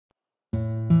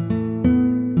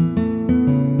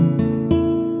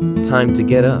time to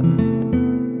get up.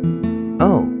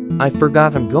 Oh, I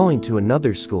forgot I'm going to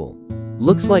another school.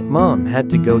 Looks like Mom had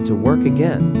to go to work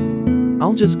again.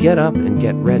 I'll just get up and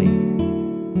get ready.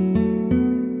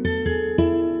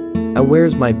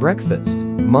 Where's my breakfast?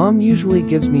 Mom usually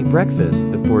gives me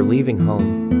breakfast before leaving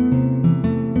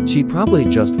home. She probably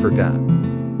just forgot.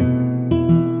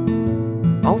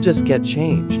 I'll just get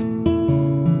changed.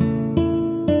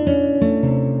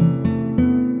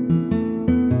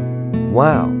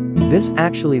 Wow, this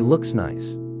actually looks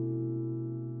nice.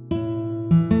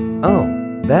 Oh,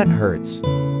 that hurts.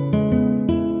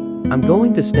 I'm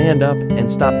going to stand up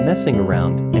and stop messing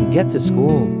around and get to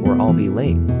school or I'll be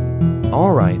late.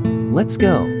 Alright, let's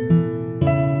go.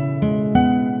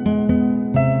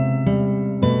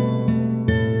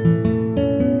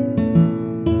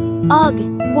 Ugh,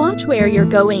 watch where you're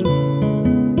going.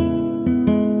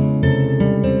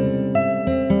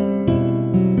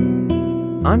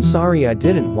 I'm sorry I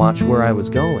didn't watch where I was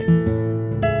going.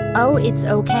 Oh, it's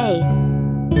okay.